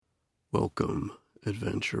Welcome,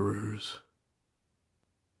 adventurers.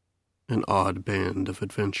 An odd band of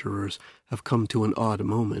adventurers have come to an odd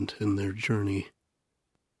moment in their journey,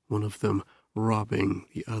 one of them robbing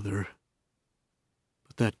the other.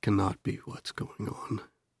 But that cannot be what's going on.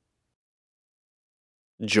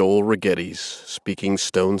 Joel Rigetti's Speaking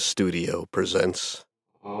Stone Studio presents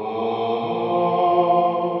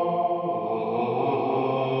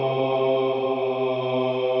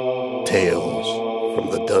Tales from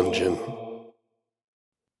the Dungeon.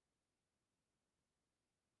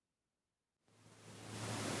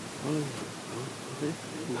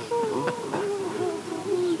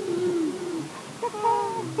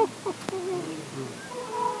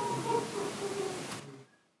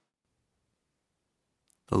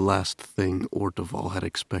 The last thing Orteval had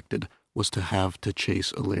expected was to have to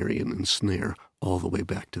chase Ilarion and Snare all the way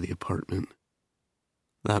back to the apartment.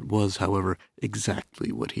 That was, however,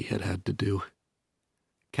 exactly what he had had to do.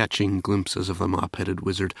 Catching glimpses of the mop-headed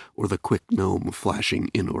wizard or the quick gnome flashing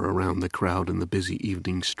in or around the crowd in the busy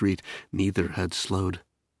evening street, neither had slowed.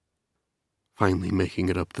 Finally making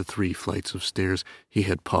it up the 3 flights of stairs, he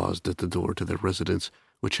had paused at the door to their residence,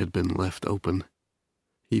 which had been left open.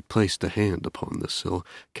 He placed a hand upon the sill,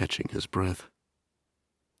 catching his breath.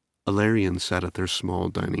 Ilarion sat at their small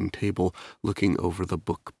dining table, looking over the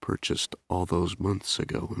book purchased all those months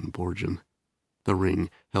ago in Borgen, the ring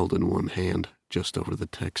held in one hand, just over the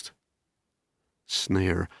text.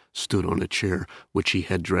 Snare stood on a chair, which he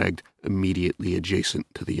had dragged immediately adjacent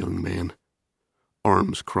to the young man.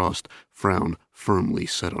 Arms crossed, frown firmly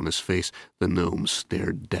set on his face, the gnome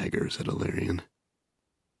stared daggers at Ilarion.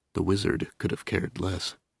 The wizard could have cared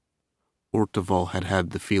less. Orteval had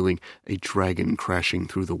had the feeling a dragon crashing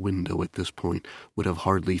through the window at this point would have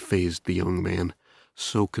hardly fazed the young man,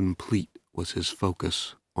 so complete was his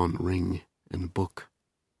focus on ring and book.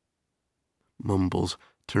 Mumbles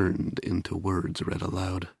turned into words read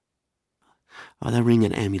aloud. Are the ring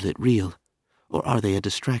and amulet real, or are they a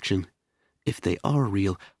distraction? If they are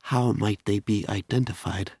real, how might they be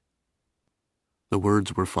identified? The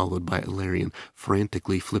words were followed by Ilarion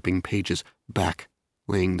frantically flipping pages back,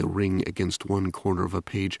 laying the ring against one corner of a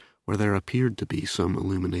page where there appeared to be some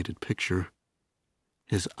illuminated picture.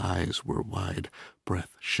 His eyes were wide,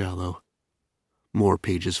 breath shallow. More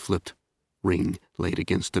pages flipped, ring laid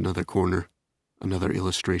against another corner, another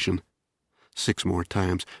illustration. 6 more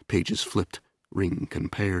times, pages flipped, ring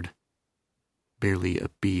compared. Barely a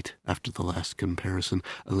beat after the last comparison,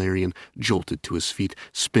 Ilarion jolted to his feet,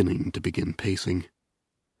 spinning to begin pacing.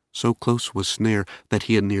 So close was Snare that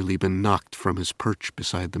he had nearly been knocked from his perch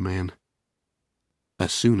beside the man.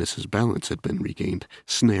 As soon as his balance had been regained,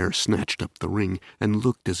 Snare snatched up the ring and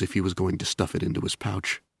looked as if he was going to stuff it into his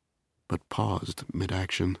pouch, but paused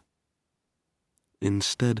mid-action.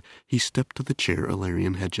 Instead, he stepped to the chair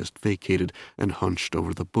Ilarion had just vacated and hunched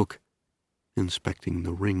over the book, inspecting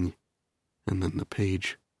the ring and then the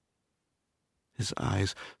page. His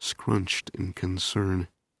eyes scrunched in concern,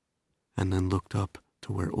 and then looked up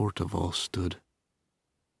to where Orteval stood.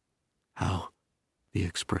 "How?" the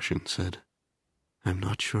expression said. "I'm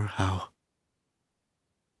not sure how."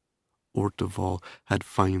 Orteval had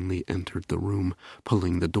finally entered the room,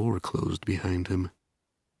 pulling the door closed behind him.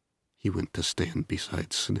 He went to stand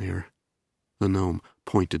beside Snare. The gnome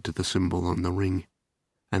pointed to the symbol on the ring,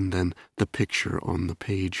 and then the picture on the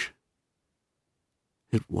page.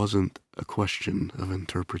 It wasn't a question of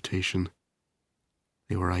interpretation.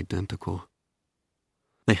 They were identical.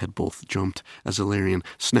 They had both jumped as Ilarion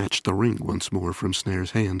snatched the ring once more from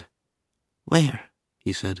Snare's hand. "Where?"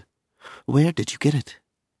 he said. "Where did you get it?"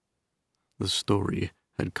 The story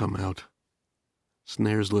had come out.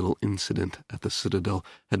 Snare's little incident at the Citadel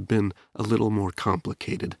had been a little more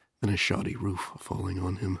complicated than a shoddy roof falling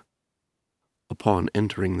on him. Upon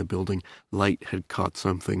entering the building, light had caught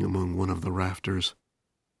something among one of the rafters,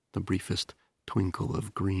 the briefest twinkle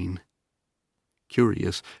of green.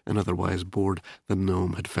 Curious and otherwise bored, the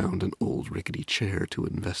gnome had found an old rickety chair to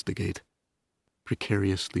investigate.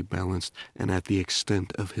 Precariously balanced and at the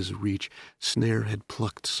extent of his reach, Snare had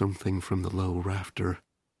plucked something from the low rafter.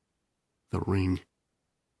 The ring.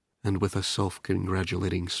 And with a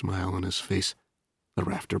self-congratulating smile on his face, the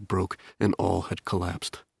rafter broke and all had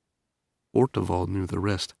collapsed. Orteval knew the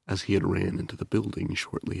rest as he had ran into the building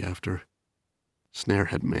shortly after. Snare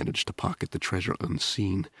had managed to pocket the treasure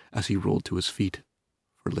unseen as he rolled to his feet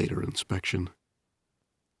for later inspection.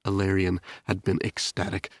 Ilarion had been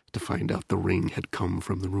ecstatic to find out the ring had come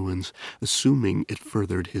from the ruins, assuming it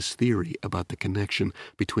furthered his theory about the connection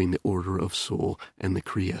between the Order of Soul and the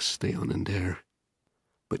Crias Theonander.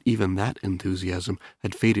 But even that enthusiasm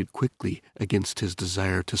had faded quickly against his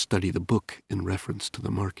desire to study the book in reference to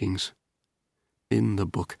the markings. In the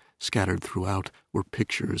book, scattered throughout, were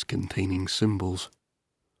pictures containing symbols.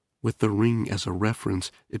 With the ring as a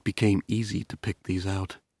reference, it became easy to pick these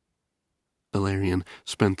out. Alarion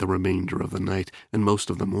spent the remainder of the night and most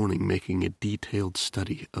of the morning making a detailed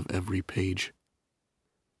study of every page.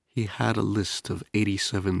 He had a list of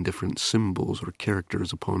 87 different symbols or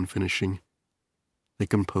characters upon finishing. They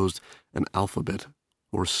composed an alphabet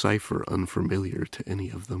or cipher unfamiliar to any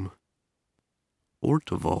of them.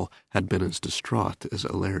 Orteval had been as distraught as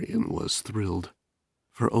Alarion was thrilled.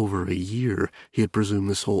 For over a year he had presumed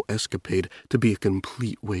this whole escapade to be a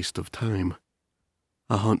complete waste of time.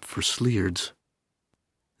 A hunt for Sleards.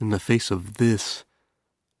 In the face of this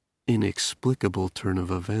inexplicable turn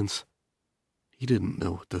of events, he didn't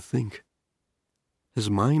know what to think. His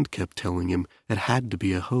mind kept telling him it had to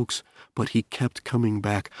be a hoax, but he kept coming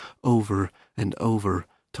back over and over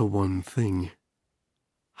to one thing.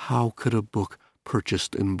 How could a book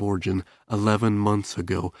purchased in Borgen 11 months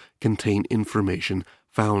ago contain information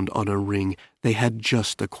found on a ring they had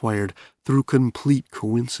just acquired through complete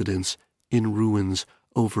coincidence in ruins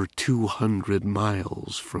over 200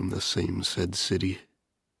 miles from the same said city?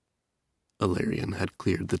 Alarion had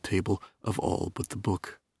cleared the table of all but the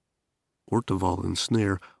book. Orteval and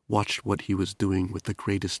Snare watched what he was doing with the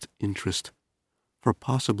greatest interest, for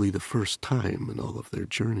possibly the first time in all of their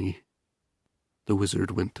journey. The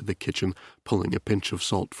wizard went to the kitchen, pulling a pinch of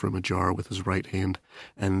salt from a jar with his right hand,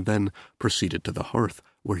 and then proceeded to the hearth,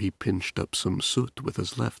 where he pinched up some soot with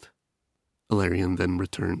his left. Alarion then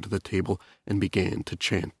returned to the table and began to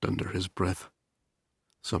chant under his breath.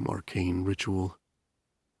 Some arcane ritual.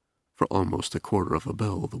 For almost a quarter of a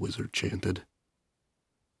bell the wizard chanted.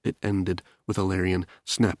 It ended with Alarion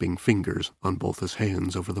snapping fingers on both his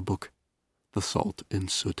hands over the book, the salt and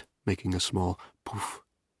soot making a small poof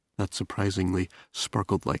that surprisingly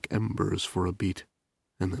sparkled like embers for a beat,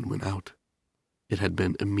 and then went out. It had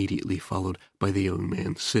been immediately followed by the young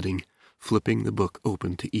man sitting, flipping the book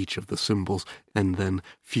open to each of the symbols, and then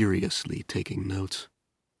furiously taking notes.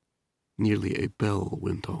 Nearly a bell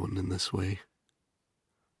went on in this way.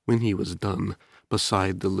 When he was done,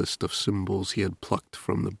 beside the list of symbols he had plucked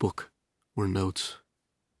from the book were notes.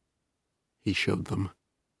 He showed them.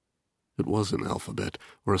 It was an alphabet,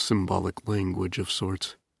 or a symbolic language of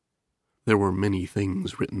sorts. There were many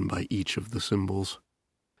things written by each of the symbols.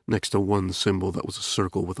 Next to one symbol that was a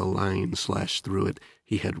circle with a line slashed through it,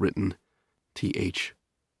 he had written TH,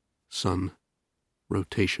 sun,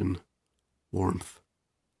 rotation, warmth,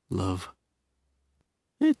 love.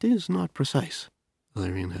 "It is not precise,"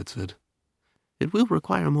 Alarion had said. "It will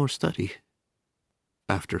require more study."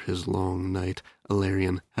 After his long night,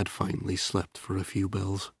 Alarion had finally slept for a few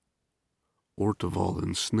bells. Orteval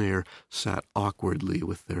and Snare sat awkwardly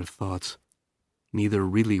with their thoughts, neither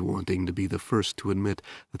really wanting to be the first to admit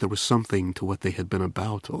that there was something to what they had been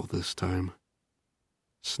about all this time.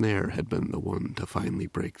 Snare had been the one to finally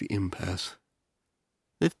break the impasse.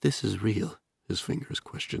 "If this is real," his fingers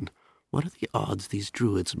questioned, "what are the odds these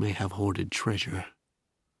druids may have hoarded treasure?"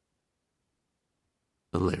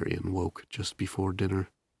 Alarion woke just before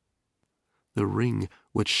dinner. The ring,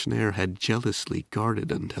 which Snare had jealously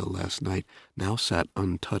guarded until last night, now sat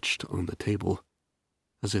untouched on the table,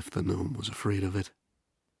 as if the gnome was afraid of it.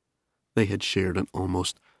 They had shared an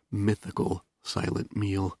almost mythical silent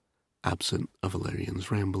meal, absent of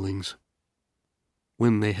Alarion's ramblings.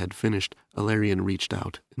 When they had finished, Alarion reached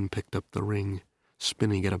out and picked up the ring,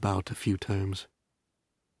 spinning it about a few times.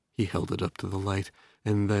 He held it up to the light,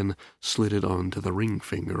 and then slid it on to the ring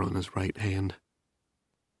finger on his right hand.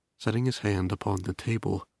 Setting his hand upon the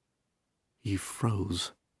table, he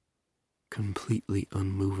froze, completely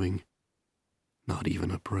unmoving, not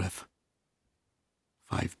even a breath.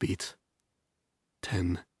 5 beats.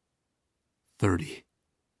 10. 30.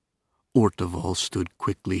 Orteval stood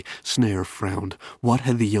quickly. Snare frowned. What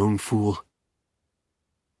had the young fool...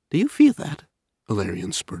 "Do you feel that?"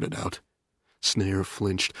 Alarion spurted out. Snare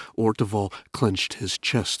flinched. Orteval clenched his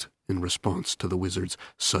chest in response to the wizard's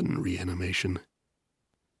sudden reanimation.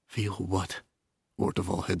 "Feel what?"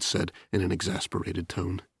 Orteval had said in an exasperated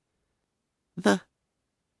tone.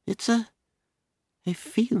 It's a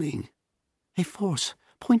feeling, a force,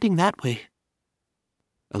 pointing that way."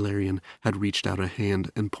 Alarion had reached out a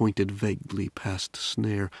hand and pointed vaguely past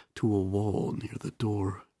Snare to a wall near the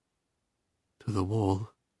door. To the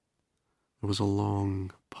wall. There was a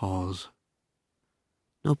long pause.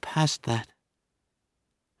 "No, past that.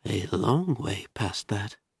 A long way past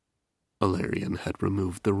that." Alarion had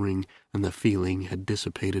removed the ring, and the feeling had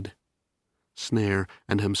dissipated. Snare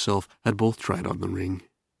and himself had both tried on the ring,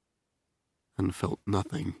 and felt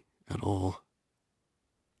nothing at all.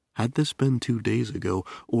 Had this been 2 days ago,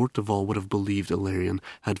 Orteval would have believed Ilarion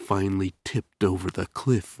had finally tipped over the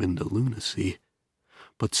cliff into lunacy.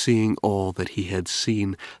 But seeing all that he had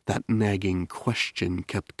seen, that nagging question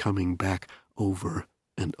kept coming back over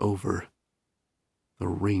and over. The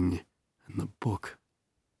ring and the book.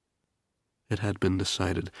 It had been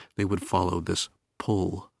decided they would follow this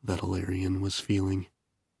pull that Ilarion was feeling.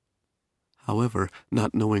 However,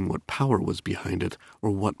 not knowing what power was behind it, or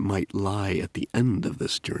what might lie at the end of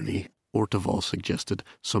this journey, Orteval suggested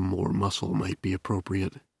some more muscle might be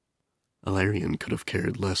appropriate. Ilarion could have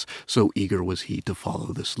cared less, so eager was he to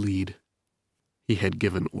follow this lead. He had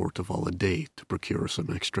given Orteval a day to procure some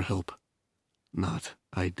extra help. Not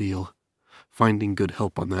ideal. Finding good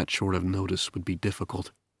help on that short of notice would be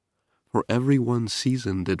difficult. For every one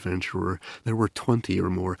seasoned adventurer, there were 20 or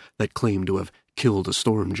more that claimed to have killed a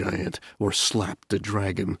storm giant or slapped a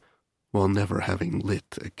dragon, while never having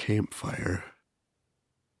lit a campfire.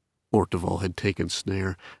 Orteval had taken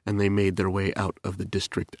Snare, and they made their way out of the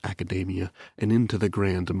district academia and into the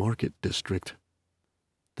Grand Market district.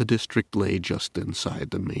 The district lay just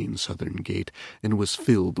inside the main southern gate and was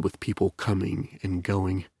filled with people coming and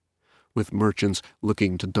going, with merchants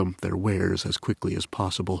looking to dump their wares as quickly as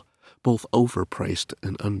possible, both overpriced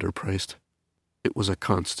and underpriced. It was a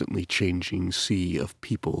constantly changing sea of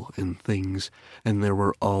people and things, and there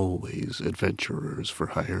were always adventurers for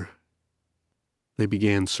hire. They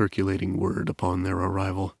began circulating word upon their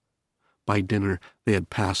arrival. By dinner, they had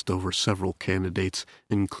passed over several candidates,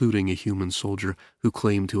 including a human soldier who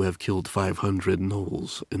claimed to have killed 500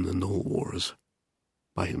 gnolls in the Gnoll Wars.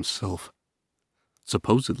 By himself.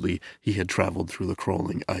 Supposedly, he had traveled through the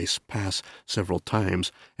crawling ice pass several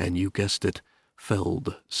times, and you guessed it,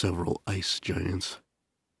 felled several ice giants.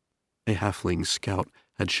 A halfling scout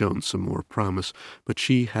had shown some more promise, but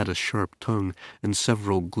she had a sharp tongue and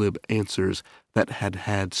several glib answers that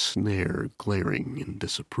had Snare glaring in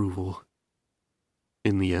disapproval.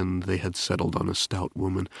 In the end, they had settled on a stout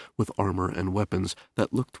woman with armor and weapons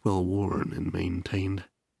that looked well worn and maintained,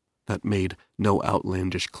 that made no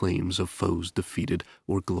outlandish claims of foes defeated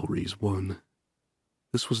or glories won.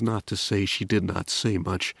 This was not to say she did not say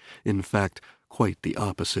much, in fact, quite the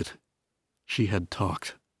opposite. She had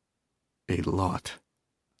talked. A lot.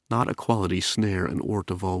 Not a quality Snare and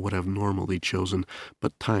Orteval would have normally chosen,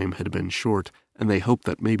 but time had been short, and they hoped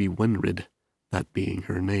that maybe Wenred, that being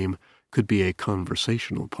her name, could be a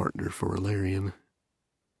conversational partner for Ilarion.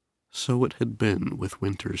 So it had been with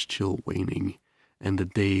winter's chill waning, and the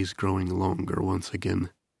days growing longer once again.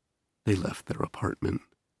 They left their apartment,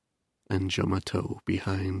 and Jamato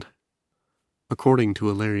behind. According to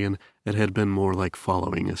Ilarion, it had been more like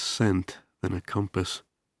following a scent than a compass.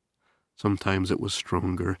 Sometimes it was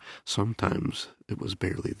stronger, sometimes it was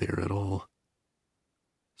barely there at all.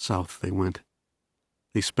 South they went.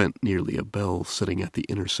 They spent nearly a bell sitting at the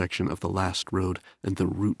intersection of the last road and the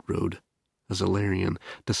root road, as Ilarion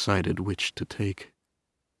decided which to take.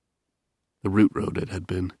 The root road it had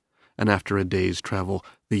been, and after a day's travel,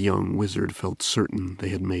 the young wizard felt certain they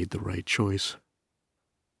had made the right choice.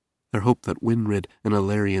 Their hope that Winred and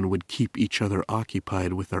Ilarion would keep each other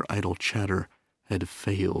occupied with their idle chatter had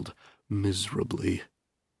failed miserably.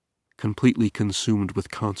 Completely consumed with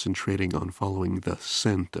concentrating on following the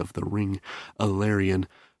scent of the ring, Ilarion,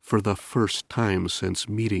 for the first time since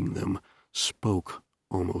meeting them, spoke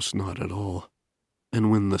almost not at all. And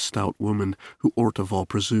when the stout woman, who Orteval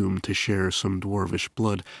presumed to share some dwarvish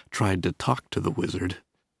blood, tried to talk to the wizard,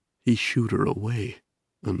 he shooed her away,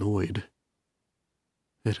 annoyed.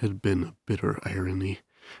 It had been a bitter irony,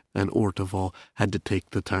 and Orteval had to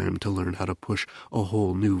take the time to learn how to push a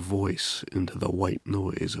whole new voice into the white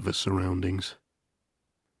noise of his surroundings.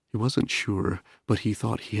 He wasn't sure, but he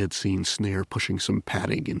thought he had seen Snare pushing some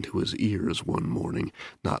padding into his ears one morning,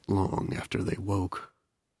 not long after they woke.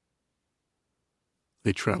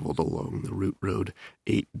 They traveled along the root road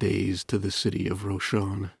 8 days to the city of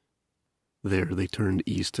Roshan. There they turned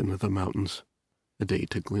east into the mountains, a day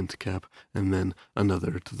to Glintcap, and then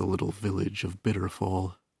another to the little village of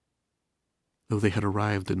Bitterfall. Though they had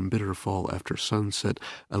arrived in Bitterfall after sunset,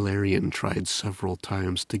 Ilarion tried several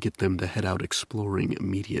times to get them to head out exploring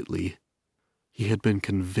immediately. He had been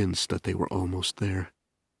convinced that they were almost there.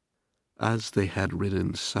 As they had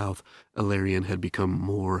ridden south, Ilarion had become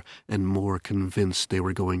more and more convinced they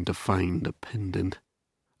were going to find a pendant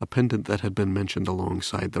that had been mentioned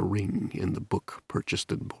alongside the ring in the book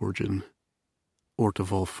purchased in Borgen.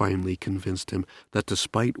 Orteval finally convinced him that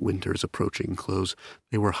despite winter's approaching close,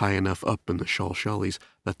 they were high enough up in the Shalshalis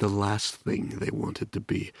that the last thing they wanted to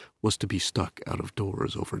be was to be stuck out of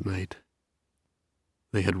doors overnight.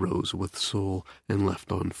 They had rose with soul and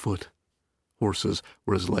left on foot, Horses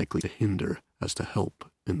were as likely to hinder as to help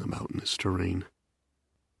in the mountainous terrain.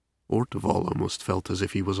 Orteval almost felt as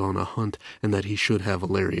if he was on a hunt and that he should have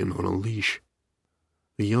Alarion on a leash.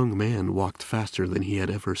 The young man walked faster than he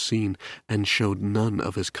had ever seen and showed none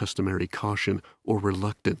of his customary caution or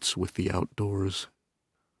reluctance with the outdoors.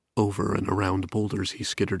 Over and around boulders he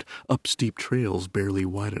skittered, up steep trails barely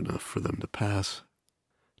wide enough for them to pass.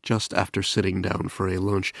 Just after sitting down for a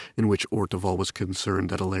lunch in which Orteval was concerned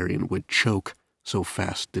that Alarion would choke, so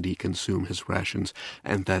fast did he consume his rations,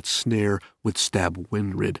 and that Snare would stab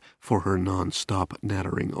Winrid for her non-stop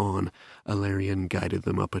nattering on, Alarion guided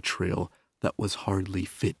them up a trail that was hardly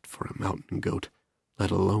fit for a mountain goat, let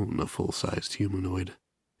alone a full-sized humanoid.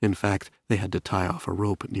 In fact, they had to tie off a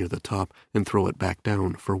rope near the top and throw it back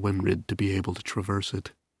down for Winrid to be able to traverse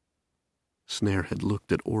it. Snare had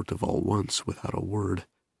looked at Orteval once without a word.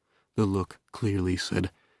 The look clearly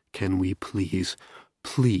said, "Can we please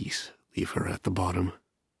leave her at the bottom?"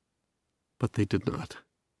 But they did not.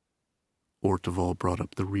 Orteval brought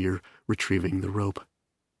up the rear, retrieving the rope.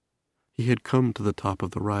 He had come to the top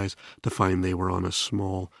of the rise to find they were on a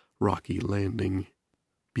small, rocky landing.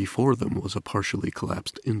 Before them was a partially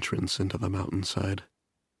collapsed entrance into the mountainside.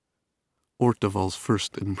 Orteval's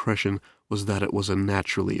first impression was that it was a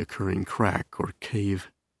naturally occurring crack or cave.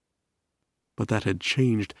 But that had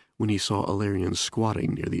changed when he saw Alarion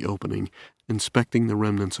squatting near the opening, inspecting the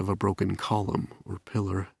remnants of a broken column or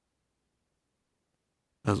pillar.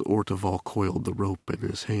 As Orteval coiled the rope in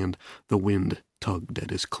his hand, the wind tugged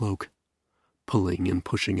at his cloak, pulling and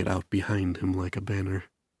pushing it out behind him like a banner.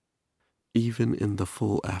 Even in the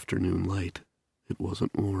full afternoon light, it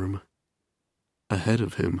wasn't warm. Ahead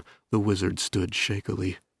of him, the wizard stood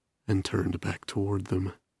shakily and turned back toward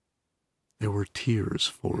them. There were tears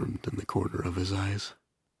formed in the corner of his eyes,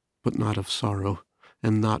 but not of sorrow,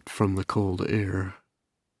 and not from the cold air.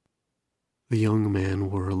 The young man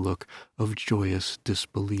wore a look of joyous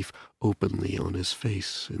disbelief openly on his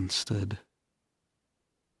face instead.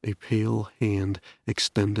 A pale hand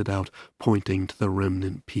extended out, pointing to the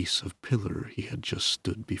remnant piece of pillar he had just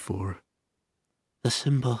stood before. "The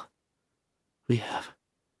symbol we have.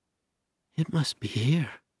 It must be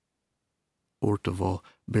here." Orteval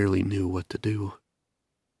barely knew what to do.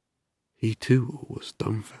 He, too, was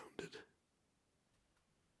dumbfounded.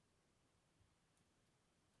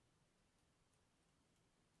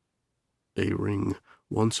 A ring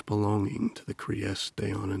once belonging to the Crieste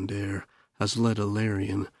d'Onondaire has led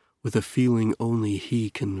Alarion, with a feeling only he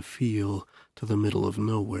can feel, to the middle of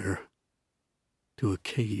nowhere, to a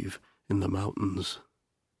cave in the mountains.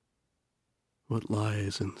 What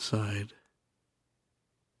lies inside?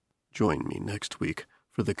 Join me next week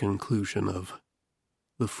for the conclusion of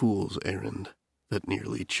The Fool's Errand That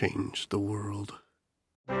Nearly Changed the World.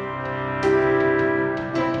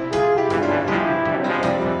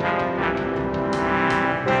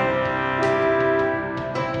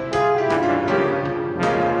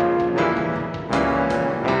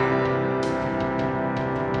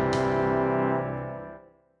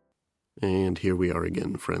 And here we are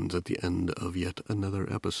again, friends, at the end of yet another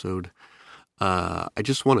episode. I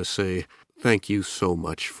just want to say thank you so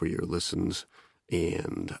much for your listens,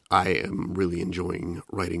 and I am really enjoying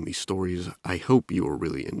writing these stories. I hope you are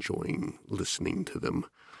really enjoying listening to them.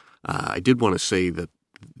 I did want to say that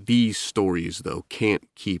these stories, though, can't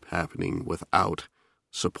keep happening without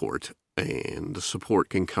support, and the support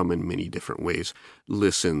can come in many different ways.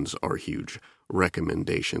 Listens are huge.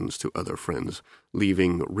 Recommendations to other friends,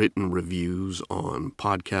 leaving written reviews on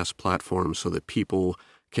podcast platforms so that people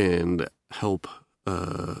can help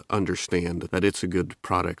understand that it's a good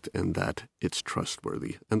product and that it's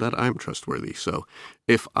trustworthy and that I'm trustworthy. So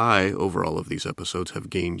if I, over all of these episodes, have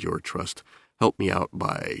gained your trust, help me out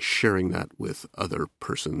by sharing that with other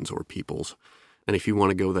persons or peoples. And if you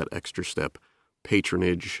want to go that extra step,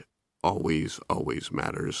 patronage always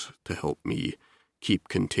matters to help me keep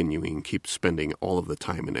continuing, keep spending all of the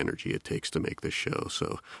time and energy it takes to make this show.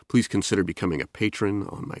 So please consider becoming a patron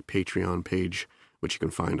on my Patreon page, which you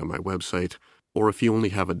can find on my website. Or if you only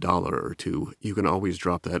have $1 or $2, you can always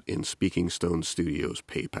drop that in Speaking Stone Studios'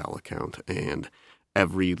 PayPal account. And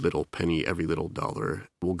every little penny, every little dollar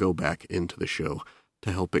will go back into the show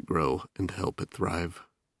to help it grow and to help it thrive.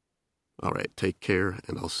 All right, take care,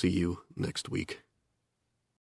 and I'll see you next week.